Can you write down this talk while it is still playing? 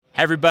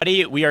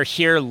Everybody, we are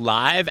here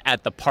live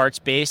at the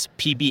PartsBase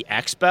PB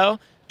Expo.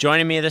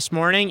 Joining me this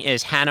morning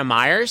is Hannah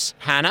Myers.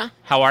 Hannah,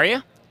 how are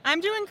you?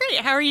 I'm doing great.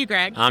 How are you,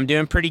 Greg? I'm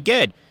doing pretty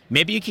good.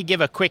 Maybe you could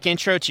give a quick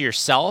intro to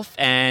yourself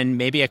and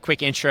maybe a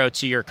quick intro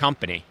to your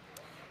company.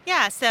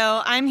 Yeah,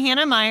 so I'm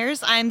Hannah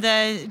Myers. I'm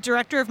the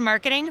Director of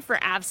Marketing for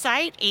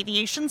Avsight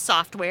Aviation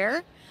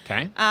Software.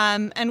 Okay.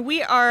 And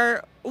we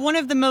are one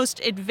of the most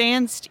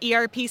advanced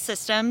ERP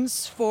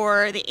systems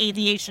for the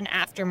aviation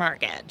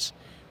aftermarket.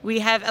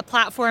 We have a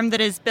platform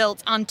that is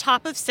built on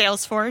top of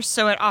Salesforce,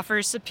 so it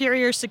offers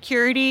superior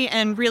security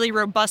and really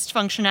robust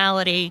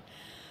functionality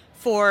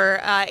for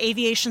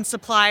aviation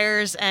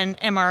suppliers and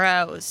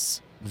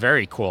MROs.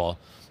 Very cool.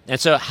 And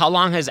so how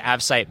long has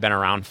Avsight been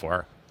around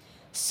for?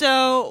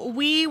 So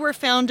we were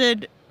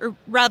founded, or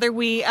rather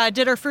we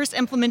did our first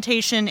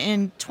implementation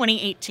in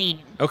 2018.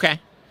 Okay.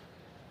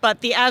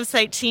 But the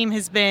Avsight team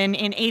has been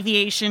in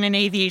aviation and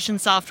aviation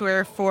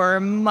software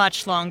for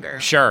much longer.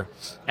 Sure.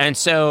 And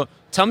so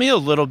tell me a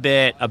little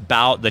bit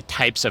about the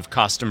types of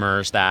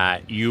customers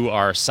that you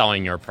are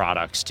selling your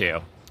products to.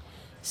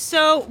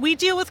 So we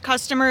deal with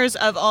customers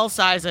of all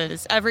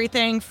sizes,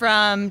 everything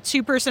from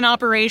two-person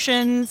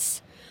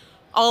operations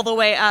all the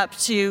way up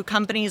to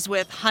companies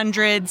with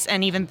hundreds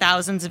and even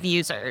thousands of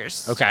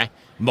users. Okay.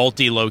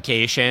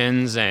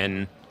 Multi-locations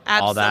and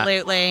all that?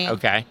 Absolutely.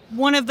 Okay.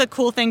 One of the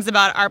cool things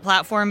about our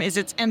platform is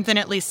it's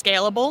infinitely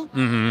scalable.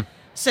 Mm-hmm.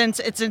 Since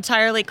it's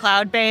entirely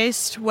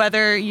cloud-based,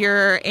 whether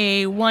you're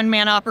a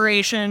one-man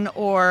operation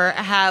or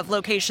have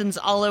locations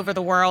all over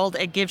the world,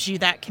 it gives you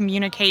that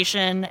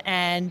communication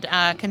and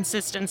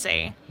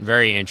consistency.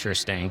 Very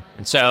interesting.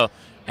 And so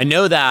I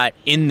know that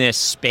in this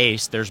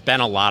space, there's been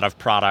a lot of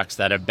products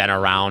that have been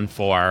around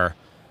for,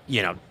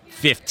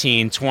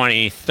 15,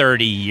 20,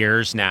 30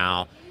 years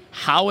now.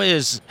 How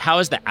is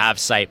the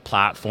Avsight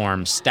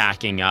platform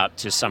stacking up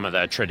to some of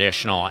the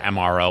traditional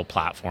MRO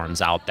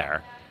platforms out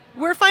there?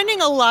 We're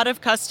finding a lot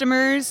of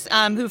customers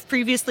who've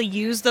previously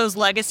used those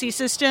legacy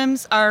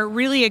systems are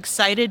really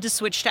excited to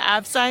switch to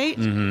Avsight.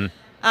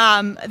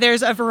 Mm-hmm.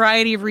 There's a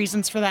variety of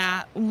reasons for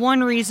that.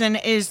 One reason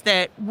is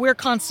that we're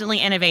constantly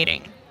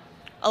innovating.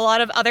 A lot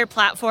of other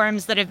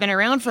platforms that have been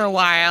around for a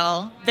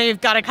while, they've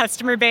got a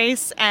customer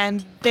base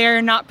and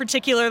they're not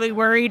particularly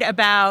worried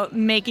about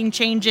making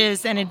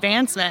changes and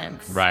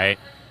advancements. Right.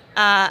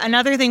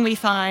 Another thing we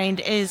find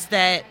is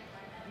that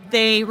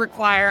they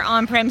require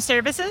on-prem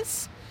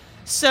services.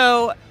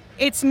 So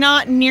it's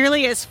not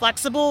nearly as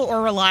flexible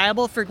or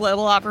reliable for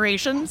global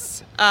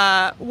operations.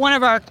 One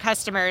of our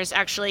customers,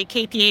 actually,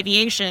 KP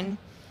Aviation,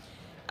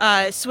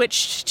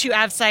 switched to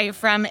Avsight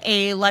from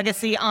a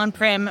legacy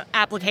on-prem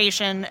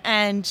application,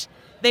 and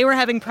they were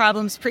having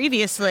problems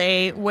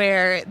previously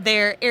where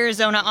their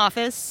Arizona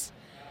office,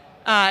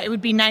 it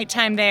would be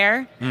nighttime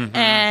there, mm-hmm.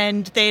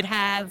 and they'd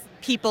have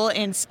people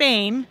in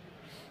Spain,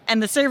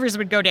 and the servers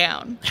would go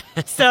down.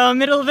 So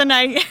middle of the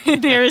night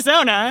in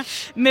Arizona,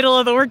 middle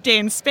of the workday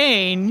in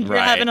Spain, you're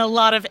having a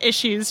lot of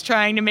issues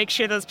trying to make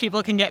sure those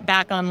people can get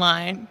back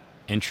online.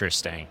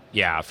 Interesting.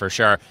 Yeah, for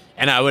sure.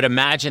 And I would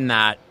imagine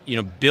that,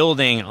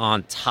 building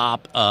on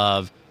top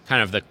of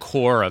kind of the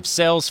core of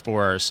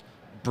Salesforce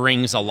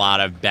brings a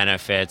lot of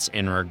benefits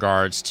in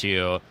regards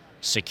to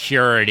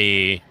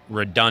security,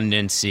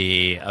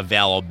 redundancy,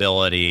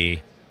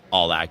 availability,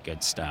 all that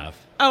good stuff.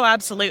 Oh,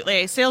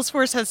 absolutely.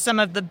 Salesforce has some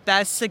of the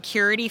best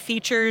security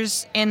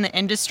features in the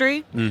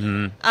industry.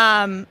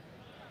 Mm-hmm.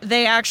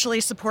 They actually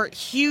support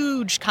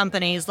huge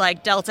companies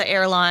like Delta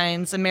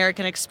Airlines,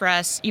 American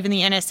Express, even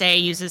the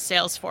NSA uses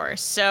Salesforce.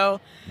 So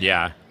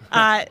yeah.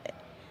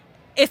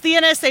 If the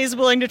NSA is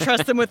willing to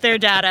trust them with their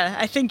data,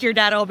 I think your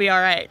data will be all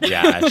right.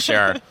 Yeah,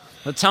 sure.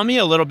 Well, tell me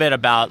a little bit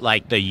about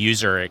the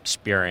user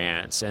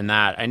experience and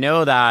that. I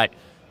know that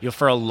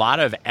for a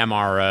lot of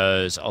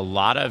MROs, a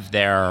lot of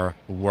their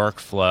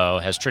workflow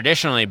has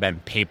traditionally been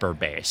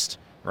paper-based,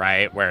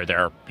 right? Where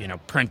they're,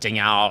 printing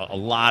out a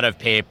lot of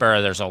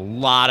paper. There's a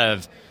lot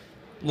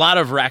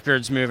of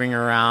records moving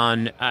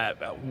around.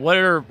 What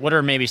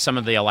are maybe some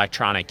of the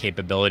electronic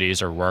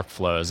capabilities or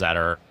workflows that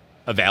are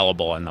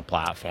available in the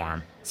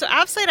platform? So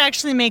Avsight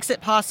actually makes it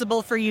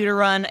possible for you to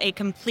run a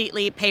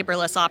completely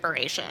paperless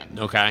operation.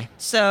 Okay.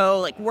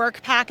 So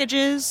work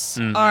packages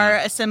are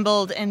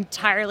assembled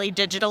entirely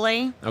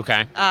digitally.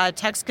 Okay.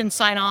 Techs can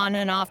sign on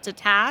and off to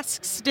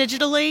tasks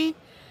digitally.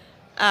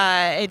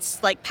 It's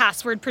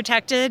password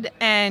protected,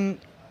 and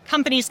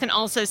companies can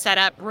also set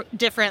up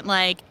different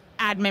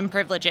admin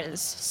privileges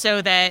so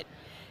that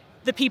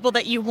the people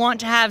that you want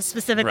to have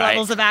specific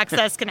levels of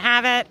access can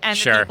have it, and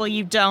the people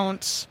you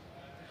don't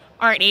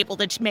aren't able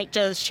to make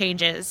those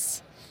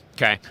changes.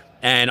 Okay.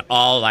 And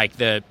all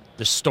the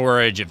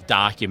storage of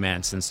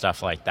documents and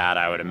stuff like that,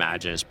 I would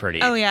imagine, is pretty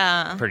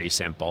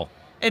simple.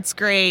 It's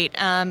great.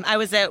 I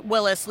was at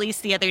Willis Lease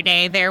the other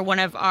day. They're one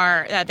of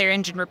our, their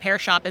engine repair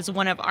shop is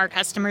one of our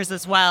customers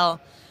as well.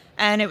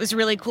 And it was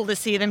really cool to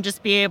see them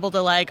just be able to,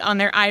 on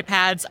their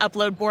iPads,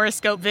 upload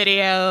borescope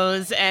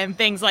videos and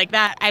things like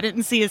that. I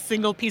didn't see a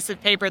single piece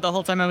of paper the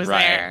whole time I was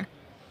there.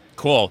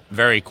 Cool.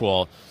 Very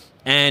cool.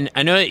 And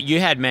I know that you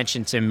had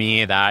mentioned to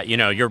me that,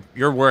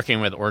 you're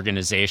working with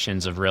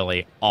organizations of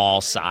really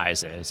all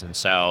sizes. And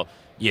so,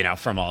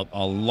 from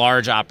a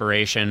large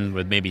operation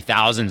with maybe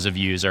thousands of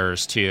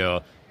users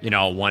to,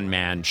 a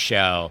one-man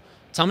show.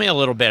 Tell me a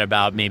little bit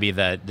about maybe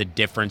the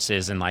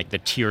differences in like the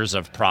tiers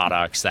of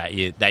products that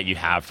you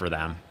have for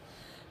them.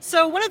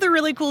 So one of the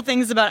really cool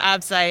things about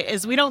AppSite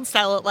is we don't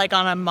sell it like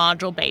on a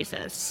module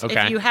basis.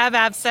 Okay. If you have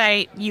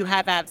AppSite, you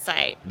have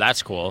AppSite.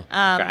 That's cool.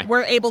 Okay.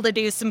 We're able to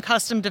do some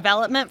custom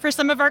development for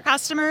some of our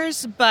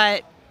customers,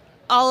 but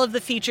all of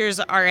the features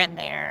are in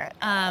there.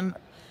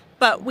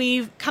 But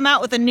we've come out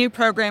with a new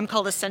program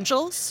called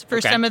Essentials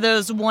for some of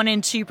those 1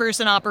 and 2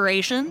 person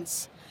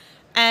operations.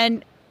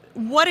 And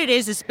what it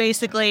is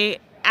basically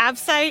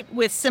AppSite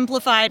with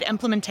simplified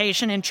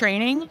implementation and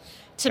training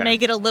to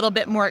make it a little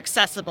bit more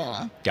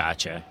accessible.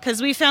 Gotcha.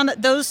 Because we found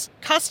that those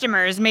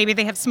customers, maybe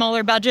they have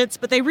smaller budgets,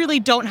 but they really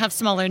don't have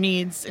smaller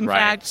needs. In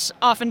fact,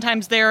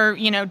 oftentimes they're,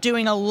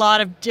 doing a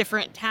lot of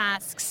different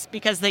tasks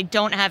because they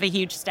don't have a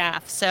huge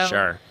staff. So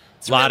sure.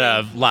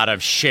 Lot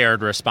of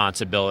shared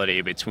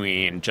responsibility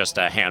between just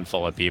a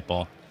handful of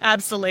people.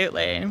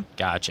 Absolutely.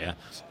 Gotcha.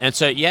 And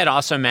so you had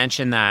also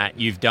mentioned that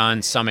you've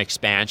done some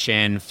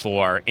expansion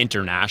for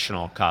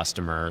international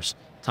customers.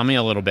 Tell me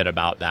a little bit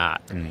about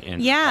that in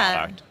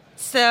product.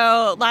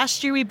 So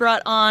last year we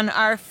brought on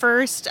our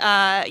first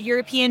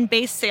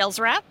European-based sales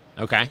rep.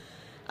 Okay.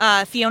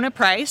 Fiona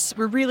Price.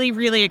 We're really,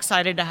 really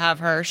excited to have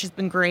her. She's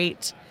been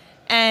great.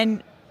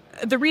 And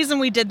the reason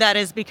we did that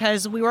is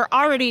because we were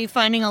already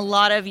finding a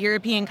lot of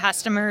European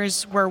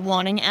customers were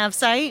wanting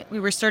AppSite. We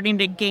were starting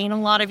to gain a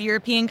lot of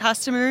European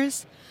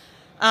customers.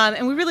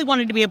 And we really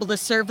wanted to be able to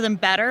serve them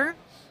better.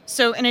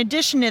 So in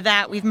addition to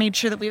that, we've made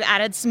sure that we've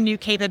added some new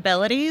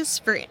capabilities.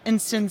 For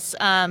instance,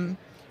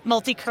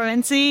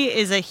 multi-currency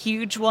is a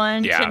huge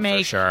one to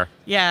make. For sure.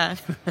 Yeah.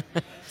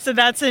 So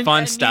that's a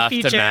fun new stuff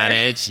feature to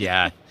manage.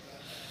 Yeah.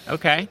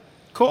 Okay.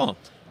 Cool.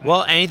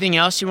 Well, anything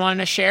else you wanted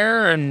to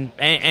share, and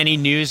any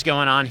news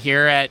going on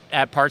here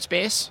at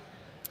PartSpace?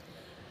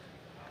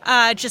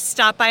 Just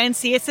stop by and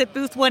see us at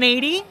booth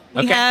 180.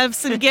 We have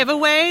some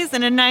giveaways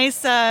and a nice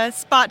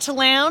spot to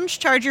lounge,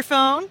 charge your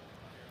phone.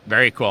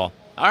 Very cool.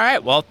 All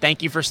right. Well,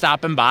 thank you for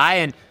stopping by,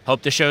 and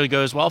hope the show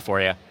goes well for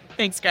you.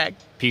 Thanks, Greg.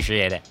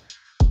 Appreciate it.